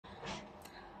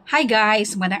Hi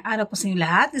guys! Magandang araw po sa inyo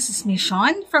lahat. This is me,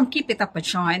 Sean, from Keep It Up with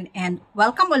Sean, and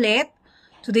welcome ulit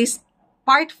to this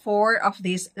part 4 of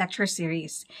this lecture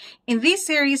series. In this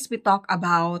series, we talk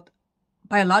about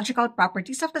biological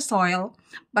properties of the soil,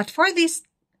 but for this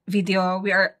video,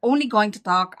 we are only going to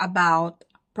talk about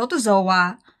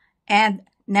protozoa and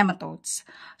nematodes.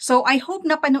 So I hope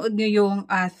napanood nyo yung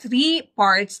 3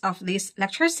 parts of this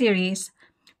lecture series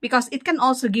because it can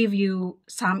also give you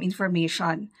some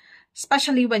information,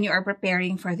 especially when you are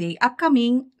preparing for the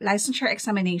upcoming licensure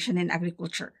examination in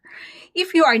agriculture.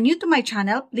 If you are new to my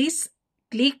channel, please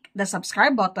click the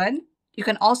subscribe button. You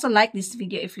can also like this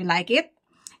video if you like it.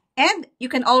 And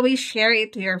you can always share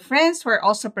it to your friends who are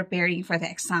also preparing for the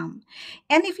exam.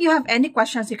 And if you have any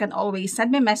questions, you can always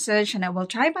send me a message and I will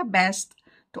try my best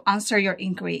to answer your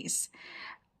inquiries.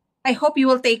 I hope you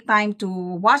will take time to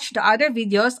watch the other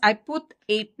videos. I put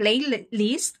a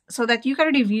playlist so that you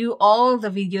can review all the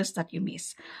videos that you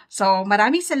miss. So,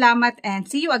 maraming salamat and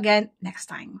see you again next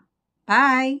time.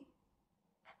 Bye!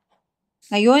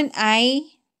 Ngayon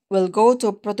ay we'll go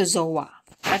to protozoa.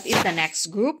 That is the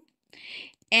next group.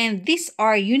 And these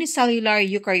are unicellular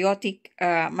eukaryotic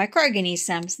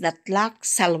microorganisms that lack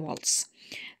cell walls.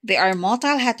 They are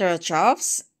motile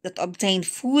heterotrophs that obtain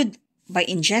food by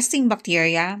ingesting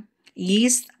bacteria,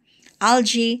 yeast,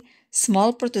 algae,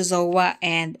 small protozoa,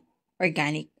 and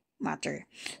organic matter.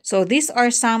 So these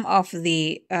are some of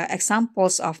the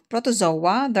examples of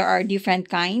protozoa. There are different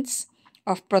kinds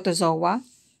of protozoa.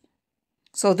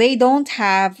 So they don't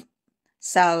have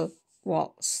cell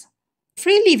walls.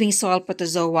 Free-living soil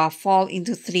protozoa fall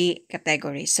into 3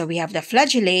 categories. So we have the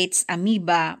flagellates,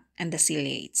 amoeba, and the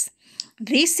ciliates.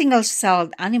 These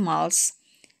single-celled animals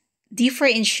differ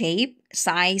in shape,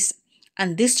 size,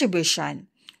 and distribution,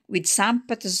 with some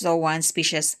protozoan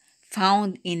species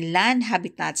found in land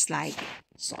habitats like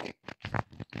soil.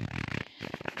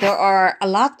 There are a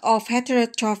lot of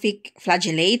heterotrophic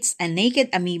flagellates, and naked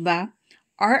amoeba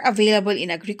are available in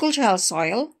agricultural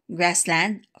soil,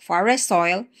 grassland, forest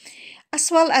soil, as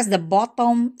well as the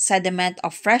bottom sediment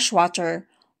of freshwater,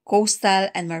 coastal,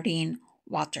 and marine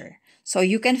water. So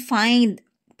you can find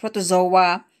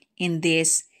protozoa in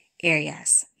these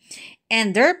areas.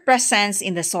 And their presence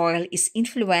in the soil is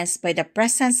influenced by the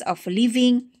presence of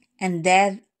living and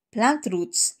dead plant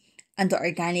roots and the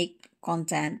organic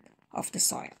content of the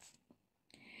soil.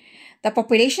 The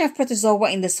population of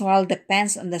protozoa in the soil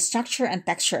depends on the structure and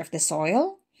texture of the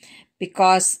soil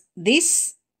because the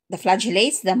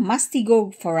flagellates, the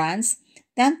mastigophorans,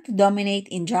 tend to dominate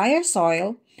in drier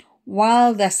soil,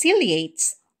 while the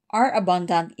ciliates are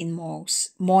abundant in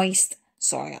moist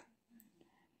soil.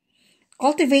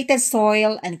 Cultivated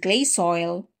soil and clay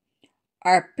soil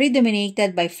are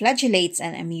predominated by flagellates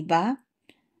and amoeba,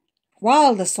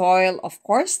 while the soil of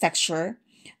coarse texture,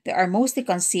 they are mostly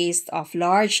consist of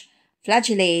large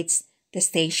flagellates,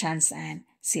 crustaceans, and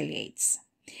ciliates.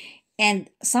 And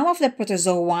some of the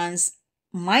protozoans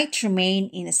might remain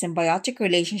in a symbiotic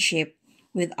relationship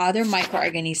with other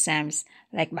microorganisms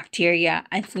like bacteria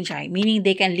and fungi, meaning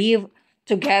they can live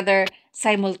together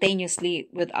simultaneously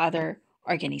with other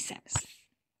organisms.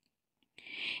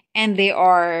 And they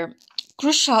are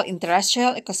crucial in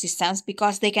terrestrial ecosystems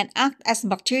because they can act as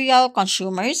bacterial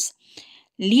consumers,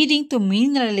 leading to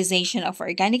mineralization of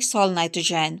organic soil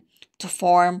nitrogen to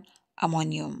form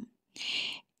ammonium.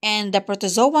 And the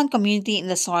protozoan community in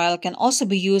the soil can also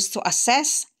be used to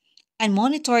assess and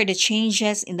monitor the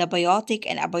changes in the biotic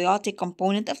and abiotic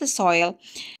component of the soil.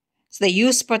 So they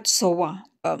use protozoa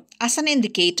as an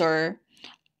indicator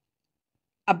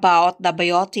about the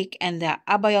biotic and the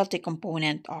abiotic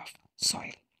component of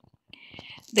soil.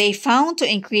 They found to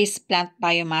increase plant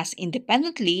biomass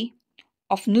independently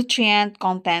of nutrient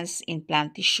contents in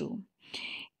plant tissue.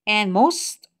 And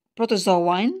most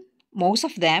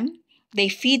of them, they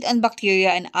feed on bacteria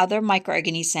and other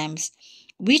microorganisms,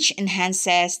 which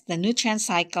enhances the nutrient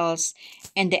cycles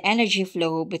and the energy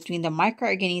flow between the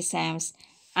microorganisms,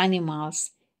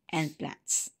 animals, and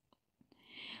plants.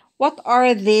 What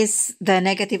are the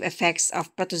negative effects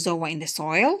of protozoa in the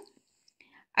soil?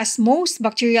 As most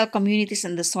bacterial communities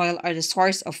in the soil are the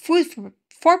source of food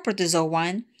for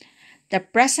protozoan, the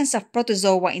presence of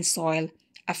protozoa in soil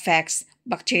affects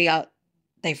bacterial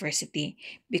diversity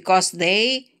because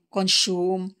they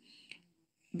consume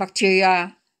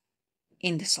bacteria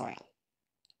in the soil.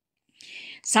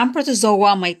 Some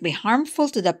protozoa might be harmful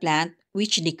to the plant,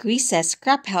 which decreases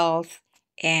crop health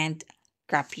and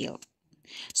crop yield.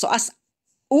 So as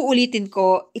uulitin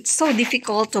ko, it's so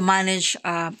difficult to manage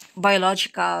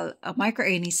biological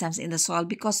microorganisms in the soil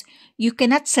because you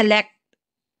cannot select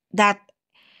that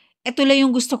ito lang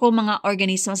yung gusto ko mga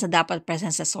organisms na dapat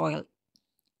present sa soil.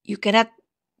 You cannot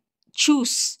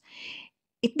choose.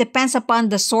 It depends upon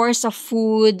the source of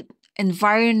food,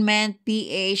 environment,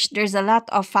 pH. There's a lot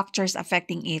of factors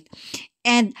affecting it.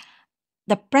 And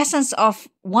the presence of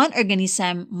one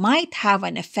organism might have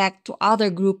an effect to other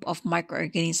group of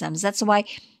microorganisms. That's why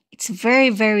it's very,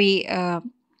 very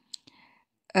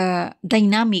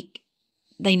dynamic.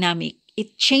 Dynamic.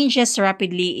 It changes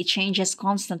rapidly. It changes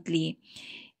constantly.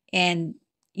 And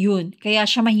yun, kaya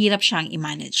siya mahirap siyang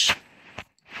i-manage.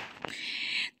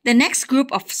 The next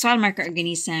group of soil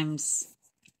microorganisms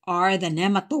are the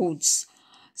nematodes.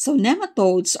 So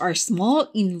nematodes are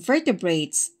small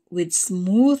invertebrates with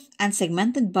smooth and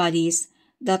segmented bodies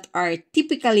that are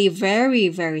typically very,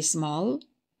 very small,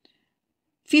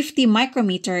 50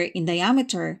 micrometer in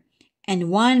diameter and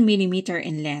 1 millimeter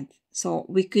in length. So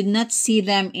we could not see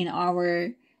them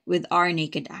with our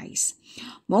naked eyes.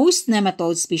 Most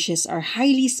nematode species are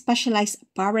highly specialized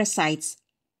parasites.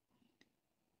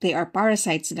 They are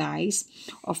parasites, guys,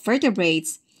 of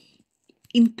vertebrates,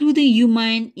 including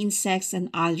human, insects, and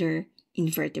other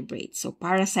invertebrates. So,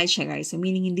 parasite siya, guys. So,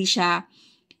 meaning hindi siya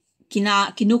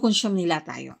kinukonsume nila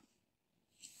tayo.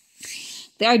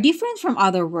 They are different from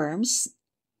other worms,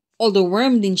 although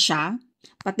worm din siya,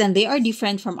 but then they are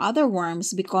different from other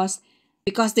worms because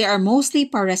they are mostly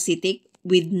parasitic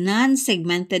with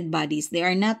non-segmented bodies. They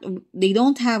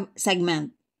don't have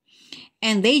segment.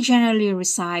 And they generally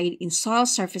reside in soil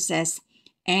surfaces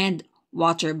and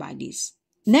water bodies.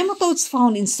 Nematodes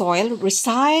found in soil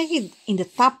reside in the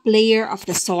top layer of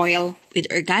the soil with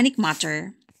organic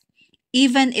matter,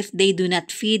 even if they do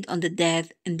not feed on the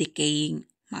dead and decaying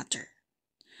matter.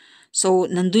 So,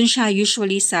 nandun siya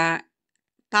usually sa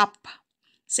top,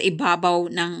 sa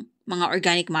ibabaw ng mga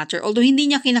organic matter. Although hindi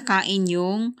niya kinakain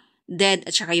yung dead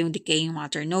at saka yung decaying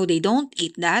matter. No, they don't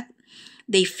eat that.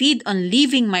 They feed on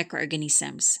living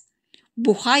microorganisms.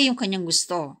 Buhay yung kanyang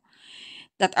gusto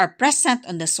that are present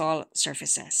on the soil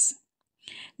surfaces.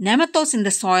 Nematodes in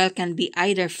the soil can be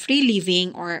either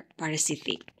free-living or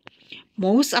parasitic.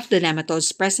 Most of the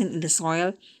nematodes present in the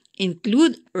soil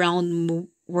include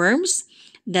roundworms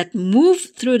that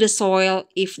move through the soil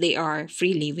if they are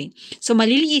free-living. So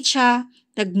maliliit siya,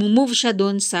 nagmumove siya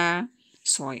dun sa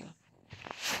soil.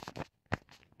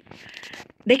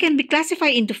 They can be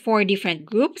classified into 4 different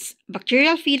groups: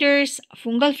 bacterial feeders,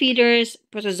 fungal feeders,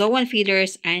 protozoan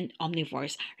feeders, and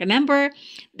omnivores. Remember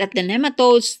that the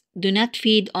nematodes do not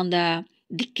feed on the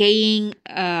decaying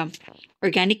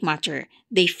organic matter.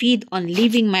 They feed on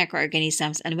living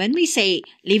microorganisms. And when we say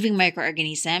living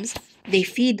microorganisms, they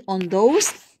feed on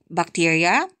those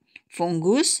bacteria,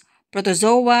 fungus,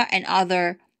 protozoa, and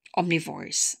other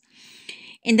omnivores.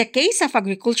 In the case of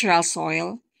agricultural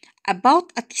soil, about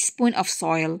a teaspoon of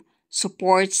soil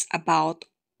supports about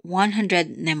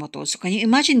 100 nematodes. So can you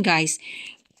imagine, guys,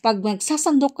 pag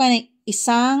magsasandok ka ng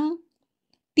isang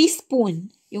teaspoon,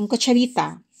 yung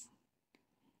kutsarita,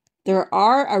 there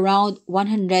are around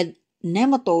 100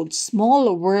 nematodes, small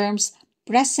worms,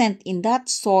 present in that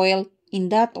soil,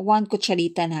 in that one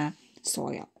kutsarita na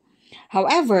soil.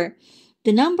 However,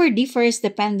 the number differs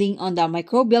depending on the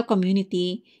microbial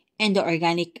community and the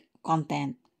organic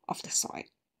content of the soil.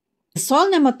 The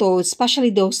soil nematodes,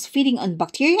 especially those feeding on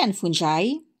bacteria and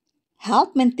fungi,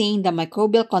 help maintain the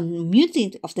microbial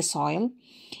community of the soil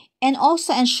and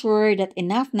also ensure that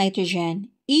enough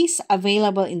nitrogen is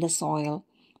available in the soil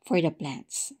for the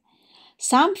plants.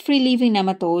 Some free-living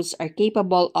nematodes are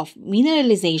capable of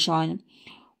mineralization,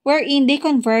 wherein they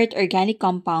convert organic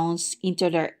compounds into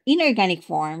their inorganic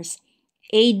forms,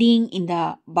 aiding in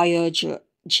the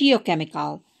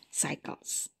biogeochemical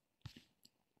cycles.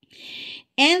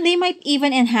 And they might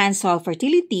even enhance soil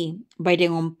fertility by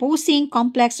decomposing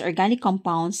complex organic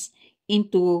compounds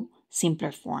into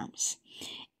simpler forms.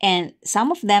 And some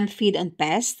of them feed on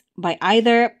pests by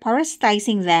either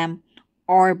parasitizing them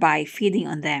or by feeding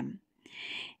on them.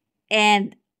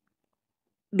 And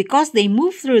because they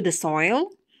move through the soil,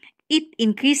 it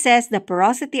increases the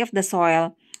porosity of the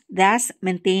soil, thus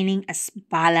maintaining a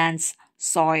balanced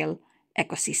soil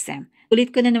ecosystem.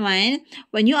 Ulit ko na naman,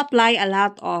 when you apply a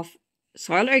lot of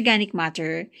soil organic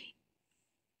matter,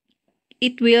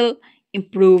 it will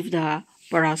improve the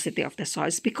porosity of the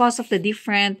soils because of the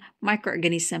different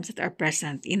microorganisms that are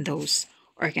present in those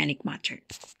organic matter.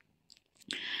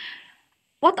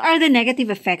 What are the negative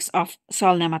effects of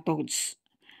soil nematodes?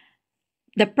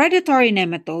 The predatory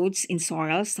nematodes in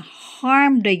soils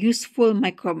harm the useful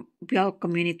microbial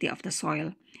community of the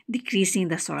soil, decreasing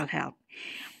the soil health.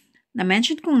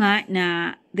 Na-mention ko nga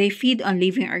na they feed on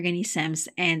living organisms,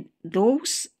 and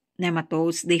those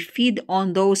nematodes, they feed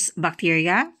on those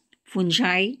bacteria,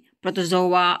 fungi,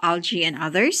 protozoa, algae, and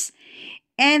others.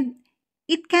 And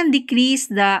it can decrease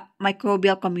the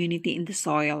microbial community in the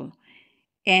soil,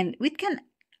 and it can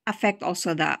affect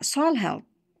also the soil health.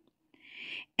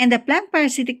 And the plant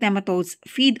parasitic nematodes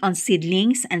feed on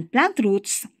seedlings and plant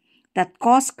roots that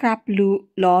cause crop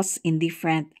loss in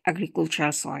different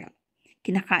agricultural soil.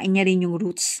 Kinakain niya rin yung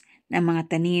roots ng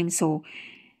mga tanim. So,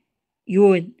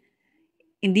 yun.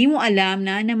 Hindi mo alam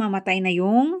na namamatay na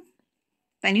yung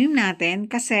tanim natin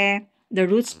kasi the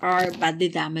roots are badly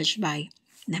damaged by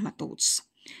nematodes.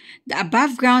 The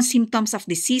above-ground symptoms of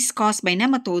disease caused by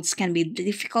nematodes can be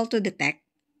difficult to detect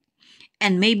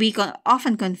and may be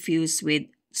often confused with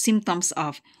symptoms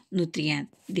of nutrient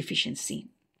deficiency.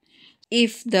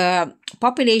 If the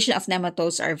population of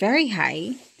nematodes are very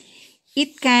high,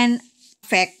 it can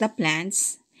affect the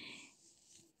plants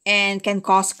and can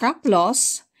cause crop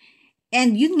loss.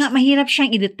 And yun nga, mahirap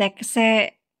siyang i-detect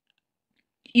kasi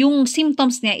yung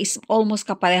symptoms niya is almost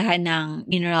kapareha ng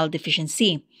mineral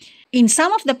deficiency. In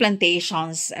some of the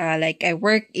plantations, like I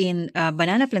work in a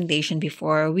banana plantation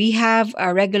before, we have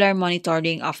a regular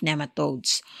monitoring of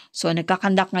nematodes. So,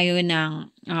 nagkakandak ngayon ng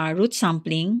root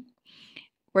sampling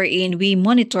wherein we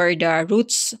monitor the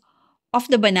roots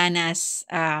of the bananas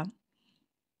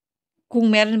kung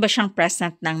meron ba siyang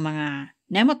present ng mga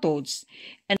nematodes.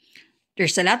 And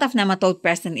there's a lot of nematode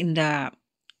present in the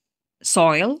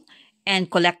soil and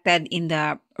collected in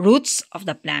the roots of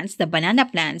the plants, the banana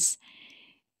plants.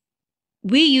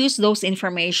 We use those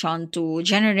information to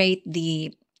generate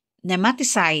the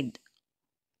nematicide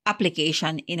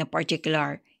application in a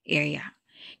particular area.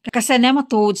 Kasi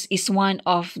nematodes is one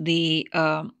of the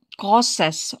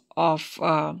causes of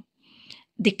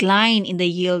decline in the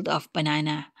yield of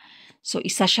banana. So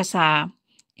isa siya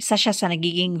sa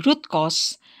nagiging root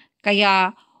cause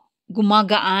kaya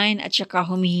gumagaan at saka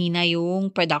humihina yung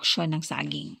production ng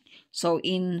saging. So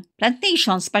in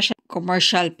plantations, especially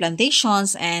commercial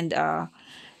plantations and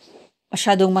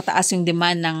masyadong mataas yung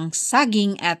demand ng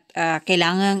saging at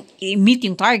kailangan i-meet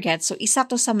yung target. So isa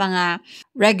to sa mga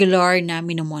regular na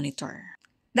minomonitor.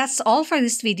 That's all for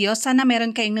this video. Sana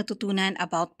meron kayong natutunan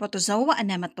about Protozoa and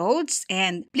Nematodes.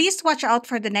 And please watch out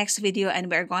for the next video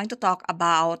and we're going to talk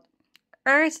about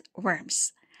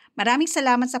earthworms. Maraming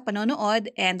salamat sa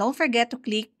panonood and don't forget to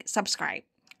click subscribe.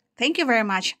 Thank you very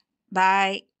much.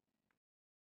 Bye!